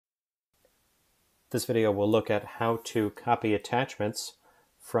This video will look at how to copy attachments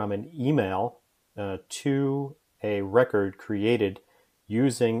from an email to a record created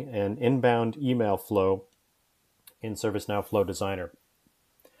using an inbound email flow in ServiceNow Flow Designer.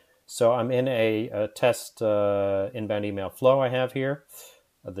 So I'm in a test inbound email flow I have here.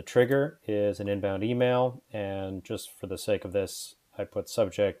 The trigger is an inbound email, and just for the sake of this, I put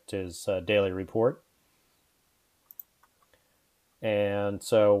subject is daily report. And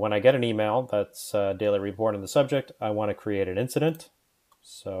so when I get an email that's daily report in the subject, I want to create an incident.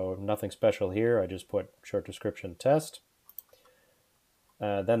 So nothing special here. I just put short description test.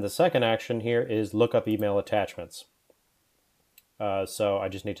 Then the second action here is look up email attachments. So I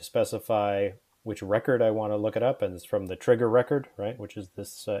just need to specify which record I want to look it up, and it's from the trigger record, right, which is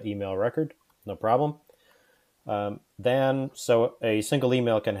this email record. No problem. So a single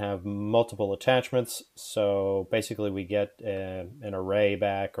email can have multiple attachments. So basically we get an array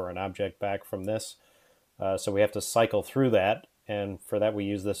back or an object back from this. So we have to cycle through that. And for that, we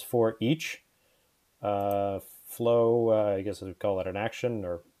use this for each flow, I guess I would call it an action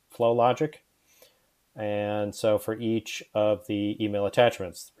or flow logic. And so for each of the email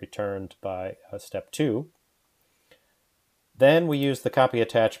attachments returned by step 2, then we use the copy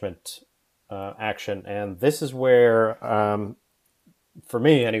attachment action. And this is where, for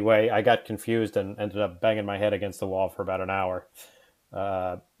me anyway, I got confused and ended up banging my head against the wall for about an hour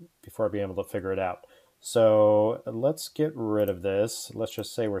before being able to figure it out. So let's get rid of this. Let's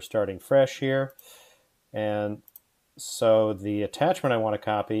just say we're starting fresh here. And so the attachment I want to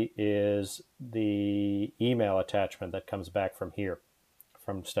copy is the email attachment that comes back from here,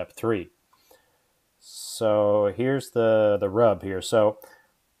 from step 3. So here's the rub here. So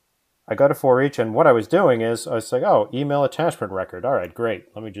I go to for each, and what I was doing is I was like, oh, email attachment record. All right, great.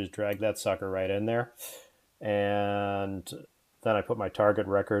 Let me just drag that sucker right in there. And then I put my target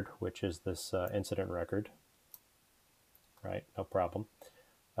record, which is this incident record. Right, no problem.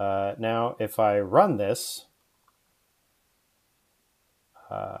 Now, if I run this,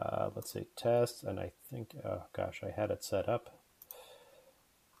 let's see, test, and I think, oh gosh, I had it set up.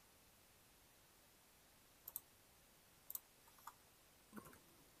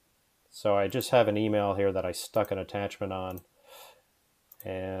 So I just have an email here that I stuck an attachment on,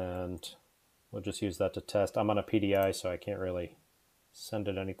 and we'll just use that to test. I'm on a PDI, so I can't really send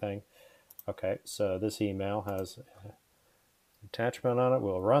it anything. Okay, so this email has an attachment on it.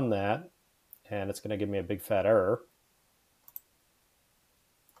 We'll run that, and it's going to give me a big fat error.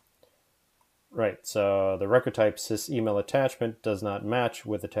 Right, so the record type sys email attachment does not match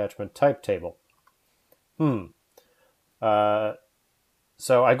with attachment type table.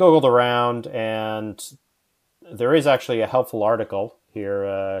 So I googled around, and there is actually a helpful article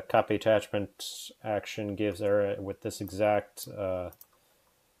here. Copy attachment action gives error with this exact,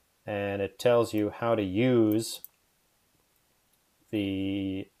 and it tells you how to use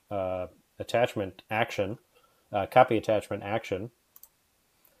the attachment action, copy attachment action.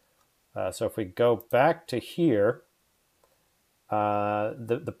 So if we go back to here,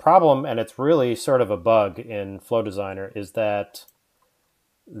 the problem, and it's really sort of a bug in Flow Designer, is that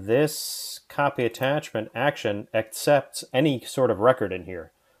this copy attachment action accepts any sort of record in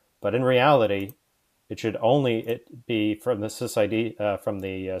here, but in reality, it should only be from the sys from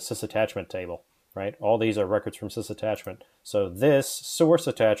the sys attachment table, right? All these are records from sys attachment. So this source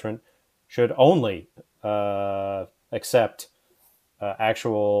attachment should only accept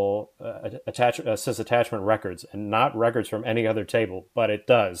actual sys attachment records and not records from any other table, but it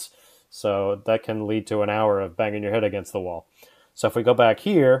does. So that can lead to an hour of banging your head against the wall. So if we go back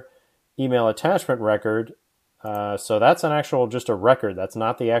here, email attachment record, so that's an actual, just a record. That's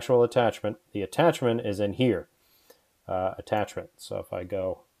not the actual attachment. The attachment is in here, attachment. So if I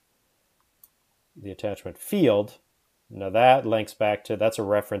go the attachment field, now that links back to, that's a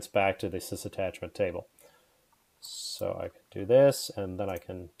reference back to the sys attachment table. So I can do this, and then I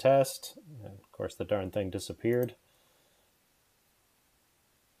can test. And of course, the darn thing disappeared.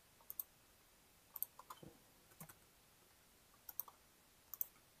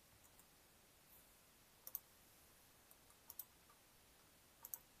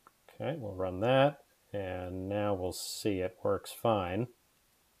 Okay, we'll run that, and now we'll see it works fine.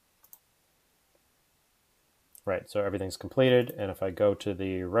 Right, so everything's completed, and if I go to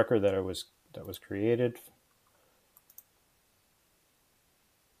the record that was created,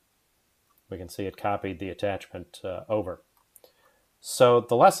 we can see it copied the attachment over. So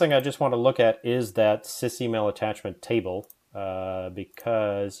the last thing I just want to look at is that sys email attachment table,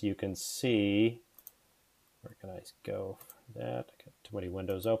 because you can see, where can I go for that? I got too many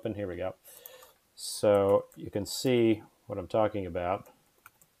windows open. Here we go. So you can see what I'm talking about.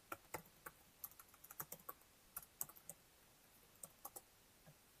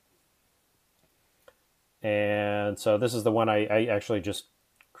 And so this is the one I actually just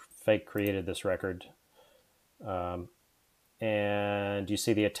fake created this record. And you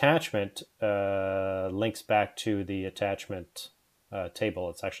see the attachment links back to the attachment table.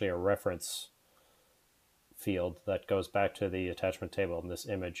 It's actually a reference field that goes back to the attachment table, and this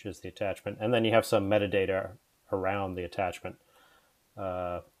image is the attachment. And then you have some metadata around the attachment,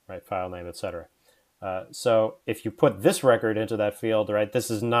 right, file name, etc. So if you put this record into that field, right, this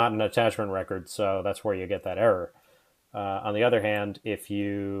is not an attachment record, so that's where you get that error. On the other hand, if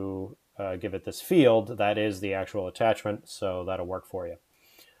you give it this field, that is the actual attachment, so that'll work for you.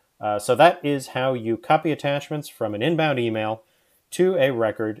 So that is how you copy attachments from an inbound email to a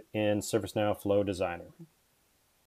record in ServiceNow Flow Designer.